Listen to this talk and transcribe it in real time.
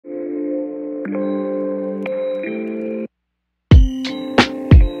Hello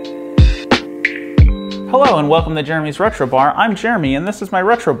and welcome to Jeremy's Retro Bar. I'm Jeremy and this is my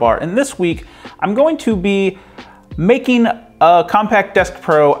Retro Bar. And this week I'm going to be making a Compaq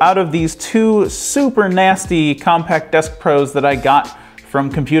Deskpro out of these two super nasty Compaq Deskpros that I got from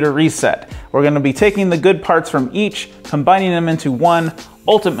Computer Reset. We're going to be taking the good parts from each, combining them into one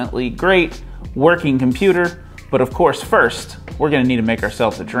ultimately great working computer. But of course first, we're going to need to make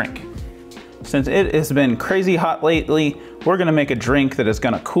ourselves a drink. Since it has been crazy hot lately, we're gonna make a drink that is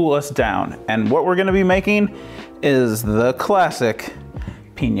gonna cool us down. And what we're gonna be making is the classic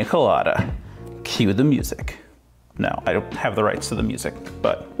Pina Colada. Cue the music. No, I don't have the rights to the music,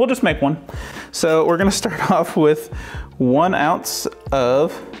 but we'll just make one. So we're gonna start off with 1 ounce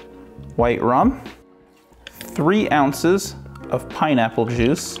of white rum, 3 ounces of pineapple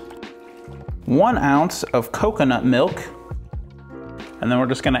juice, 1 ounce of coconut milk, and then we're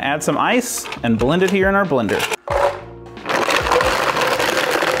just gonna add some ice and blend it here in our blender.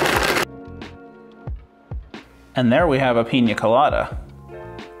 And there we have a Pina Colada.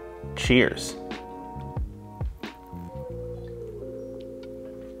 Cheers.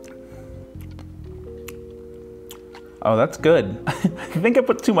 Oh, that's good. I think I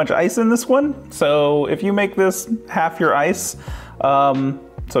put too much ice in this one. So if you make this half your ice, so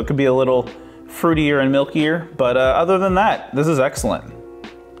it could be a little fruitier and milkier, but other than that, this is excellent.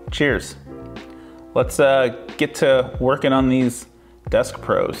 Cheers. Let's get to working on these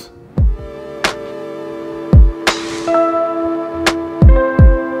Deskpros.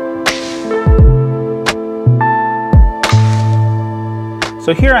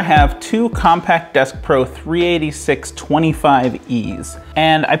 So here I have two Compaq Deskpro 386-25Es.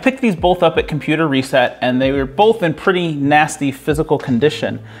 And I picked these both up at Computer Reset and they were both in pretty nasty physical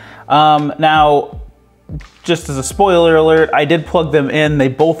condition. Now, just as a spoiler alert, I did plug them in. They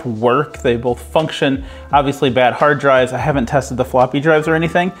both work, they both function. Obviously bad hard drives. I haven't tested the floppy drives or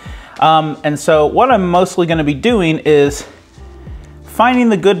anything. And so what I'm mostly gonna be doing is finding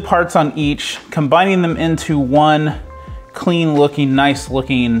the good parts on each, combining them into one clean looking, nice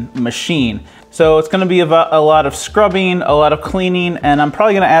looking machine. So it's gonna be about a lot of scrubbing, a lot of cleaning, and I'm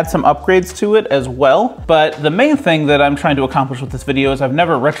probably gonna add some upgrades to it as well. But the main thing that I'm trying to accomplish with this video is I've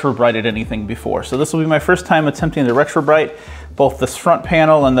never retro-brited anything before. So this will be my first time attempting to retro-brite both this front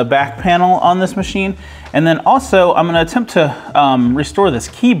panel and the back panel on this machine. And then also I'm gonna attempt to restore this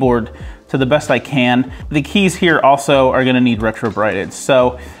keyboard to the best I can. The keys here also are gonna need retro-brited.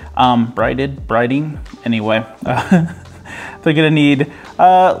 So brighting, anyway. They're gonna need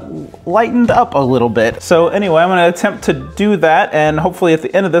lightened up a little bit. So anyway, I'm gonna attempt to do that, and hopefully at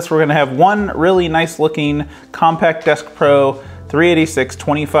the end of this, we're gonna have one really nice looking Compaq Deskpro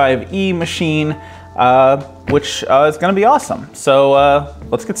 386-25E machine, which is gonna be awesome. So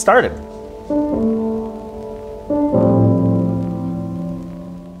let's get started.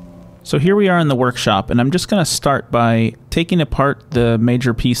 So here we are in the workshop, and I'm just gonna start by taking apart the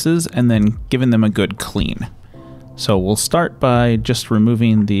major pieces and then giving them a good clean. So we'll start by just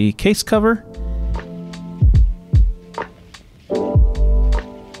removing the case cover.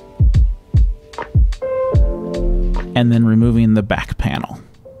 And then removing the back panel.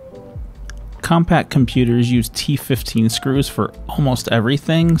 Compaq computers use T15 screws for almost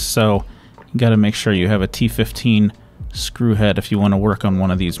everything, so you gotta make sure you have a T15 screw head if you want to work on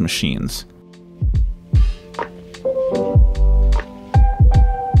one of these machines.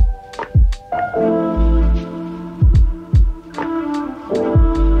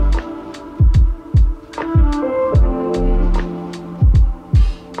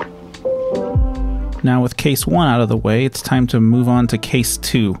 Now with case 1 out of the way, it's time to move on to case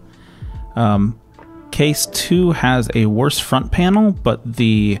 2. Case 2 has a worse front panel, but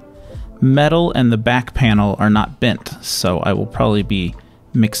the metal and the back panel are not bent, so I will probably be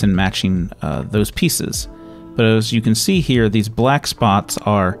mix and matching those pieces. But as you can see here, these black spots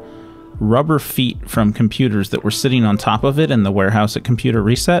are rubber feet from computers that were sitting on top of it in the warehouse at Computer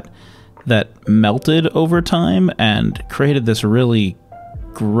Reset that melted over time and created this really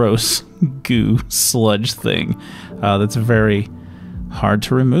gross goo sludge thing that's very hard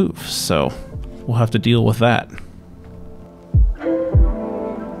to remove, so we'll have to deal with that.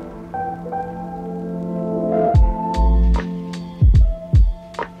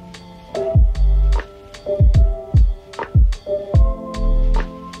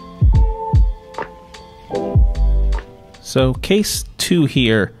 So case 2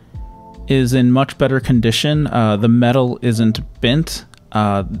 here is in much better condition. The metal isn't bent.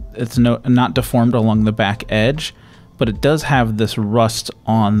 It's not deformed along the back edge, but it does have this rust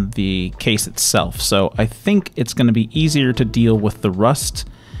on the case itself. So I think it's going to be easier to deal with the rust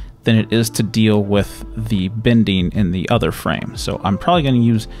than it is to deal with the bending in the other frame. So I'm probably going to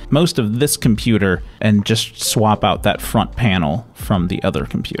use most of this computer and just swap out that front panel from the other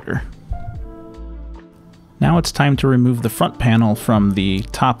computer. Now it's time to remove the front panel from the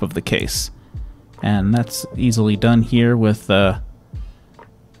top of the case. And that's easily done here with, looks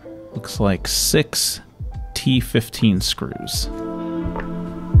like 6 T15 screws.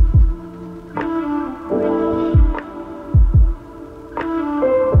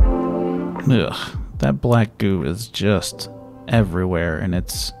 Ugh, that black goo is just everywhere and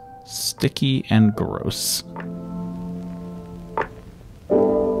it's sticky and gross.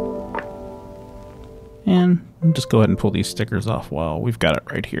 And I'll just go ahead and pull these stickers off while we've got it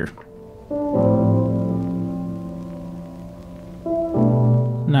right here.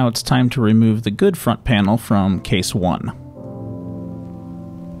 Now it's time to remove the good front panel from case 1.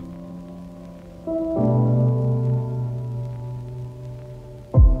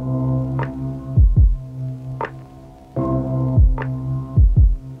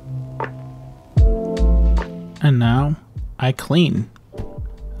 And now I clean.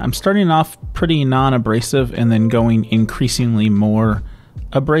 I'm starting off pretty non-abrasive and then going increasingly more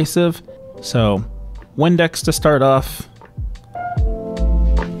abrasive. So Windex to start off.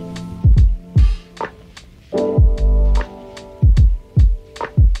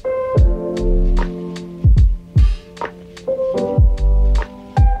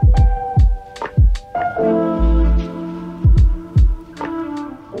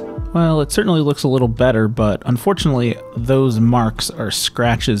 Well, it certainly looks a little better, but unfortunately those marks are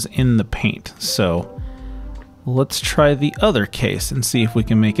scratches in the paint. So let's try the other case and see if we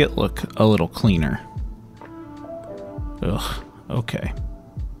can make it look a little cleaner. Ugh, okay.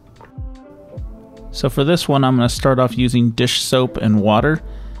 So for this one, I'm going to start off using dish soap and water,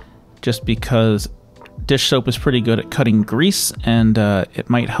 just because dish soap is pretty good at cutting grease, and it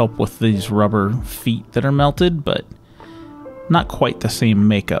might help with these rubber feet that are melted, but not quite the same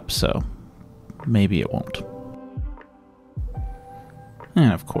makeup, so maybe it won't.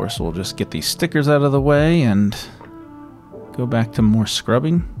 And of course, we'll just get these stickers out of the way and go back to more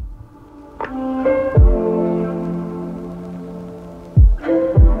scrubbing.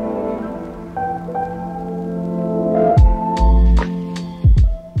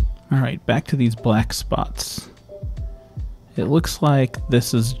 Alright, back to these black spots. It looks like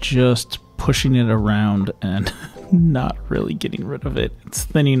this is just pushing it around and not really getting rid of it. It's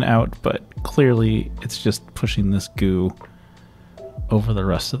thinning out, but clearly it's just pushing this goo over the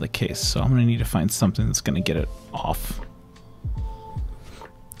rest of the case. So I'm going to need to find something that's going to get it off.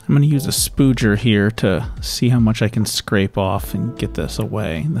 I'm going to use a spooger here to see how much I can scrape off and get this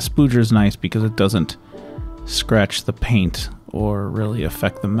away. And the spooger is nice because it doesn't scratch the paint or really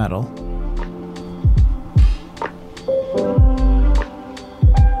affect the metal.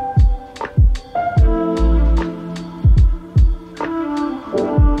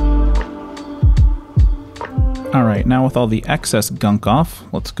 Alright, now with all the excess gunk off,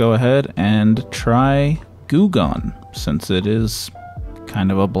 let's go ahead and try Goo Gone, since it is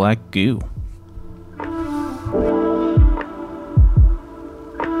kind of a black goo.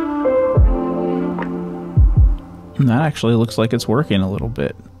 And that actually looks like it's working a little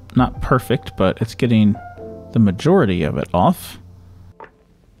bit. Not perfect, but it's getting the majority of it off.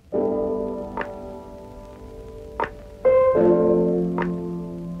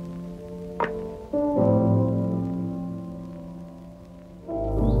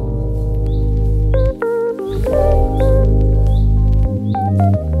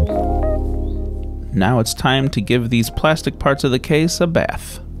 Now it's time to give these plastic parts of the case a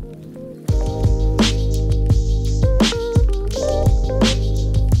bath.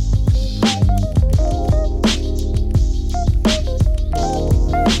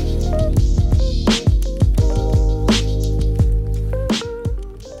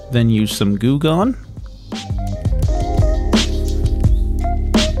 Then use some Goo Gone.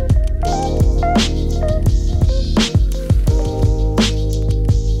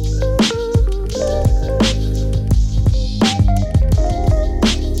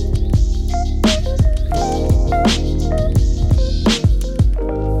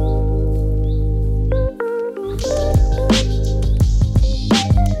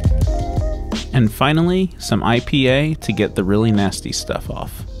 And finally, some IPA to get the really nasty stuff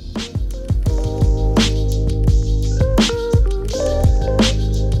off.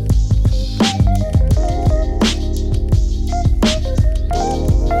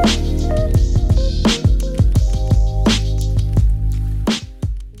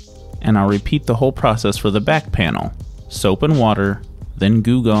 And I'll repeat the whole process for the back panel. Soap and water, then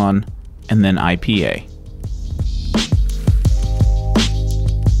Goo Gone, and then IPA.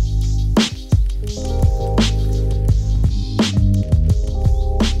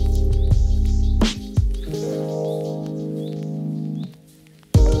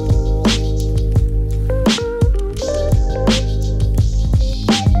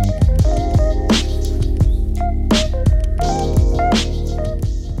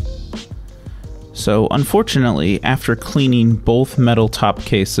 So unfortunately, after cleaning both metal top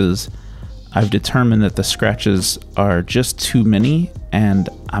cases, I've determined that the scratches are just too many and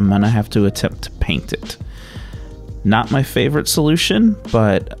I'm gonna have to attempt to paint it. Not my favorite solution,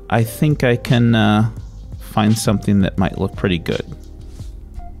 but I think I can find something that might look pretty good.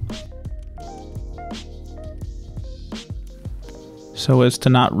 So as to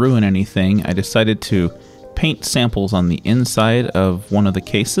not ruin anything, I decided to paint samples on the inside of one of the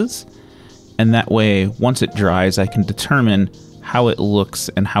cases, and that way, once it dries, I can determine how it looks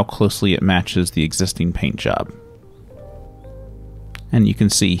and how closely it matches the existing paint job. And you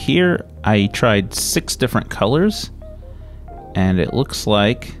can see here, I tried 6 different colors, and it looks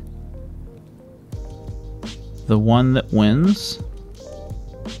like the one that wins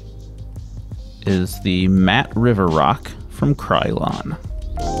is the Matte River Rock from Krylon.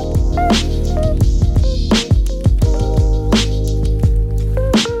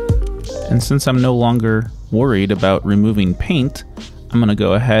 And since I'm no longer worried about removing paint, I'm going to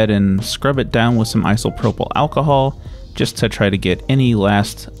go ahead and scrub it down with some isopropyl alcohol just to try to get any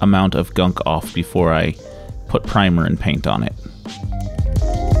last amount of gunk off before I put primer and paint on it.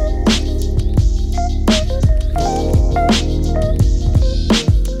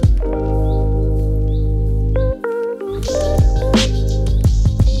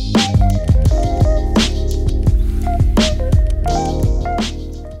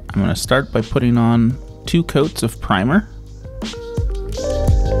 I'm going to start by putting on 2 coats of primer.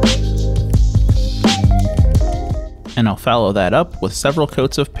 And I'll follow that up with several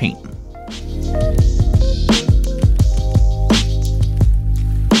coats of paint.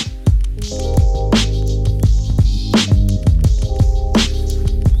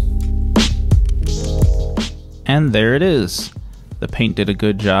 And there it is. The paint did a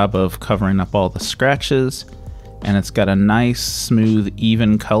good job of covering up all the scratches, and it's got a nice, smooth,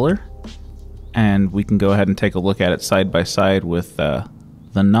 even color. And we can go ahead and take a look at it side by side with the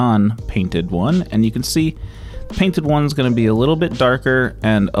non-painted one, and you can see the painted one's going to be a little bit darker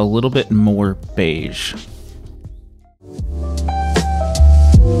and a little bit more beige.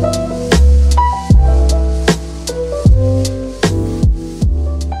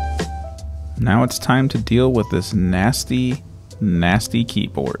 Now it's time to deal with this nasty, nasty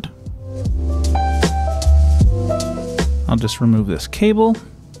keyboard. I'll just remove this cable,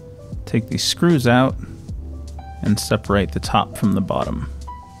 take these screws out, and separate the top from the bottom.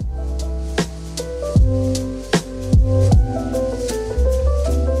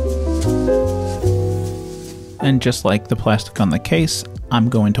 And just like the plastic on the case, I'm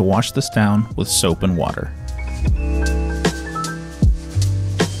going to wash this down with soap and water.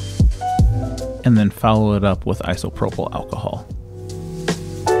 And then follow it up with isopropyl alcohol.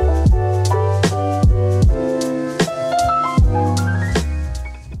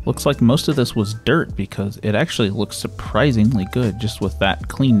 Looks like most of this was dirt because it actually looks surprisingly good just with that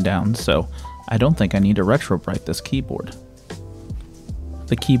clean down, so I don't think I need to retro-brite this keyboard.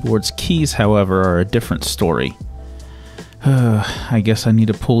 The keyboard's keys, however, are a different story. I guess I need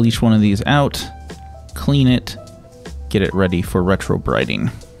to pull each one of these out, clean it, get it ready for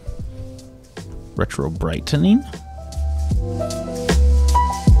retro-briting. Retro-brightening?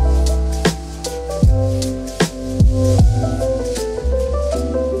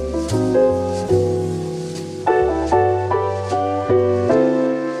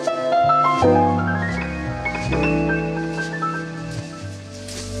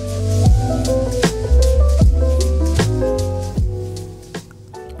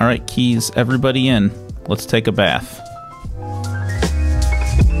 Alright, keys, everybody in. Let's take a bath.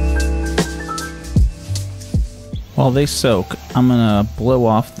 While they soak, I'm gonna blow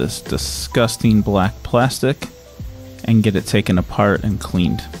off this disgusting black plastic and get it taken apart and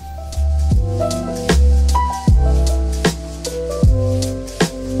cleaned.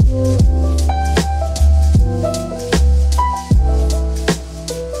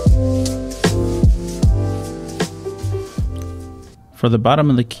 For the bottom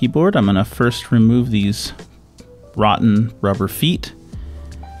of the keyboard, I'm gonna first remove these rotten rubber feet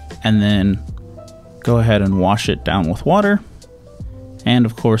and then go ahead and wash it down with water and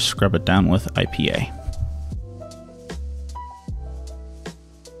of course scrub it down with IPA.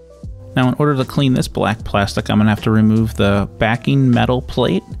 Now in order to clean this black plastic, I'm gonna have to remove the backing metal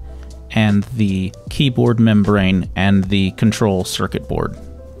plate and the keyboard membrane and the control circuit board.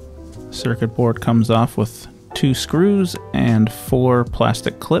 Circuit board comes off with 2 screws and 4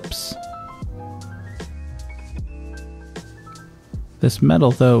 plastic clips. This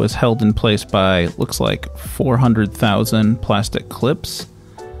metal though is held in place by, looks like 400,000 plastic clips,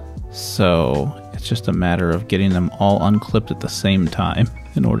 so it's just a matter of getting them all unclipped at the same time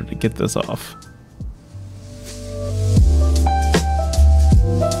in order to get this off.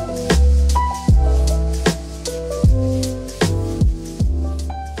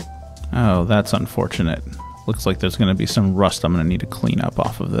 Oh, that's unfortunate. Looks like there's going to be some rust I'm going to need to clean up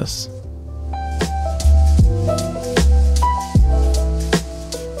off of this.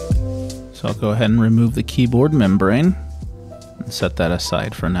 So I'll go ahead and remove the keyboard membrane and set that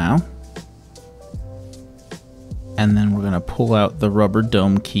aside for now. And then we're going to pull out the rubber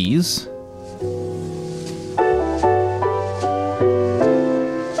dome keys.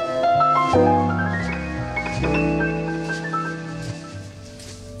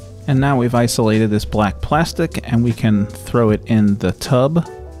 And now we've isolated this black plastic and we can throw it in the tub.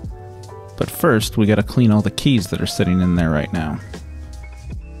 But first we got to clean all the keys that are sitting in there right now.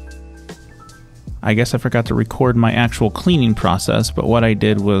 I guess I forgot to record my actual cleaning process, but what I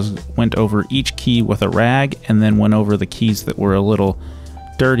did was went over each key with a rag and then went over the keys that were a little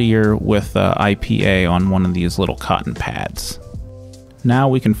dirtier with IPA on one of these little cotton pads. Now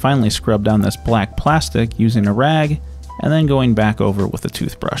we can finally scrub down this black plastic using a rag and then going back over with a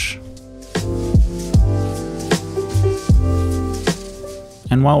toothbrush.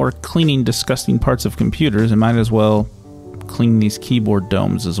 And while we're cleaning disgusting parts of computers, I might as well clean these keyboard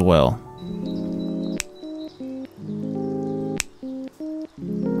domes as well.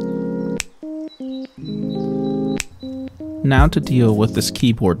 Now to deal with this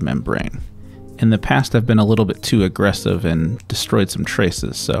keyboard membrane. In the past I've been a little bit too aggressive and destroyed some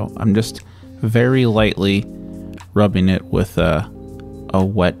traces, so I'm just very lightly rubbing it with a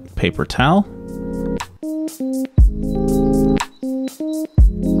wet paper towel.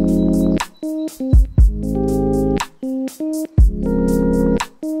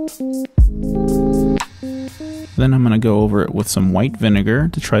 Then I'm going to go over it with some white vinegar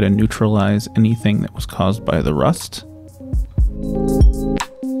to try to neutralize anything that was caused by the rust.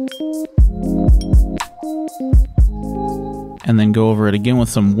 And then go over it again with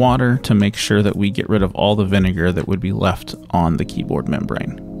some water to make sure that we get rid of all the vinegar that would be left on the keyboard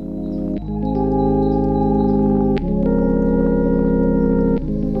membrane.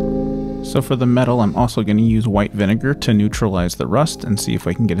 So for the metal, I'm also going to use white vinegar to neutralize the rust and see if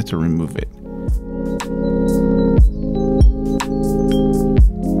I can get it to remove it.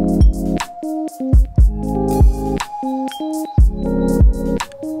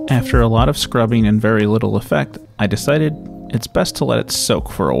 After a lot of scrubbing and very little effect, I decided it's best to let it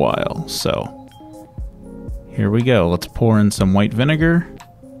soak for a while, so here we go. Let's pour in some white vinegar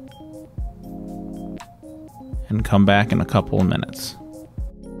and come back in a couple of minutes.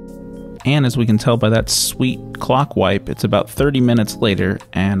 And as we can tell by that sweet clock wipe, it's about 30 minutes later,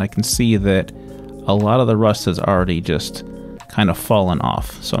 and I can see that a lot of the rust has already just kind of fallen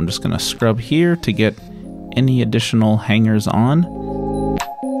off. So I'm just going to scrub here to get any additional hangers on.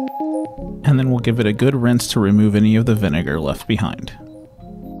 And then we'll give it a good rinse to remove any of the vinegar left behind.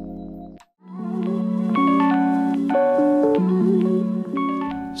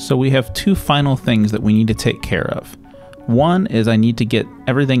 So we have two final things that we need to take care of. One is I need to get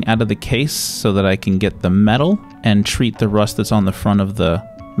everything out of the case so that I can get the metal and treat the rust that's on the front of the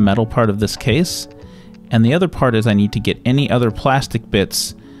metal part of this case. And the other part is I need to get any other plastic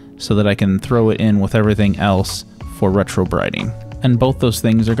bits so that I can throw it in with everything else for retro-briting. And both those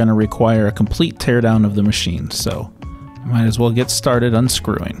things are going to require a complete teardown of the machine, so I might as well get started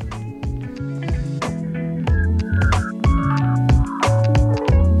unscrewing.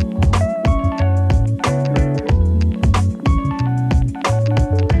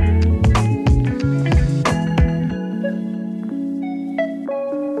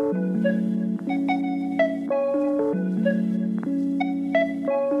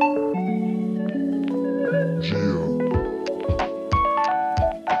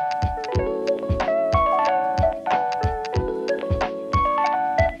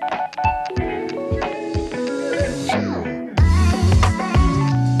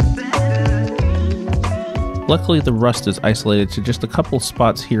 Luckily the rust is isolated to just a couple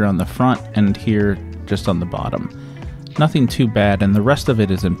spots here on the front and here just on the bottom. Nothing too bad, and the rest of it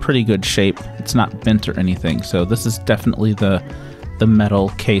is in pretty good shape. It's not bent or anything, so this is definitely the metal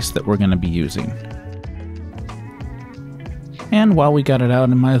case that we're going to be using. And while we got it out,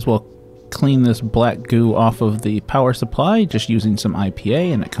 I might as well clean this black goo off of the power supply just using some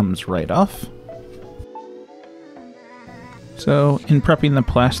IPA, and it comes right off. So in prepping the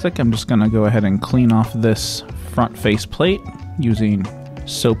plastic, I'm just going to go ahead and clean off this front face plate using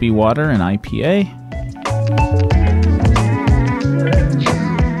soapy water and IPA.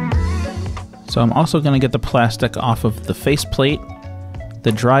 So I'm also going to get the plastic off of the face plate,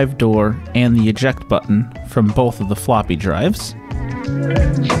 the drive door, and the eject button from both of the floppy drives.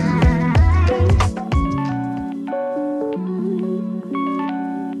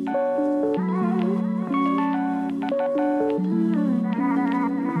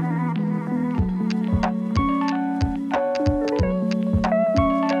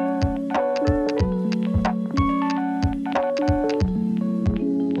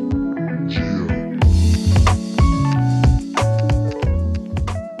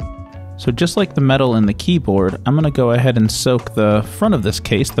 So just like the metal in the keyboard, I'm going to go ahead and soak the front of this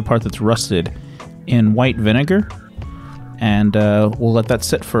case, the part that's rusted, in white vinegar, and we'll let that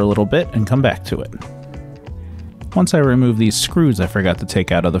sit for a little bit and come back to it. Once I remove these screws I forgot to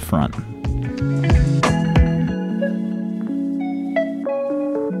take out of the front.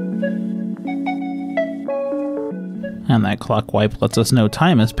 And that clock wipe lets us know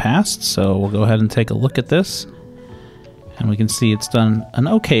time has passed, so we'll go ahead and take a look at this. And we can see it's done an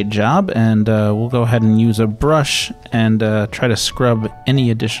okay job, and we'll go ahead and use a brush and try to scrub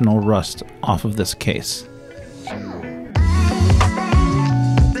any additional rust off of this case.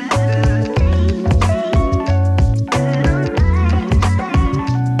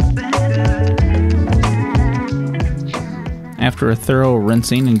 After a thorough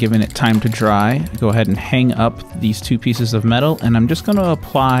rinsing and giving it time to dry, go ahead and hang up these two pieces of metal, and I'm just going to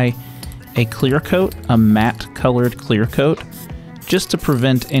apply a clear coat, a matte colored clear coat, just to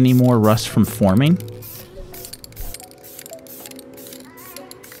prevent any more rust from forming.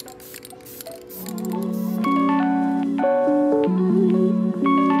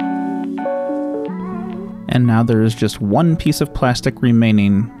 And now there is just one piece of plastic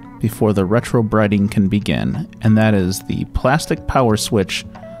remaining before the retro-briting can begin, and that is the plastic power switch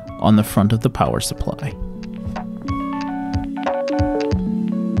on the front of the power supply.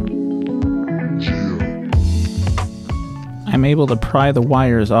 I'm able to pry the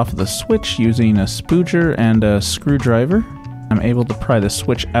wires off of the switch using a spooger and a screwdriver. I'm able to pry the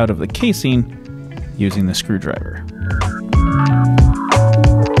switch out of the casing using the screwdriver.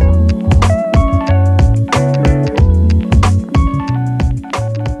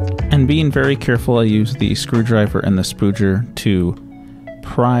 And being very careful, I use the screwdriver and the spooger to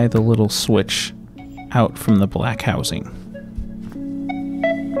pry the little switch out from the black housing.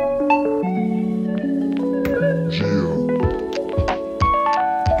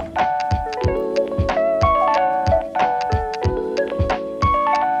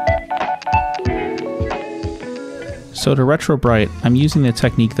 So to retro-brite, I'm using the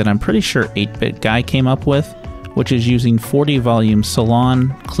technique that I'm pretty sure 8-Bit Guy came up with, which is using 40 volume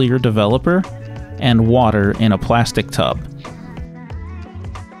Salon Clear Developer and water in a plastic tub.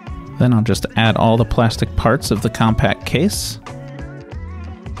 Then I'll just add all the plastic parts of the Compaq case,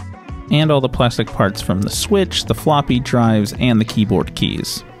 and all the plastic parts from the switch, the floppy drives, and the keyboard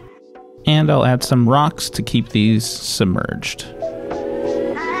keys. And I'll add some rocks to keep these submerged.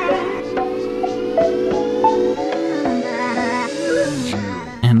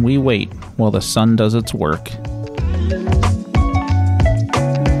 And we wait while the sun does its work.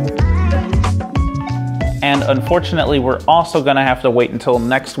 And unfortunately, we're also gonna have to wait until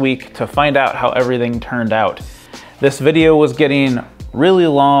next week to find out how everything turned out. This video was getting really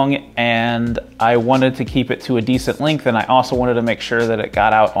long, and I wanted to keep it to a decent length, and I also wanted to make sure that it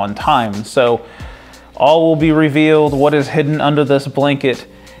got out on time. So all will be revealed, what is hidden under this blanket,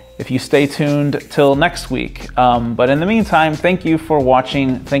 if you stay tuned till next week. But in the meantime, thank you for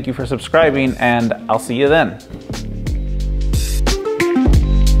watching, thank you for subscribing, and I'll see you then.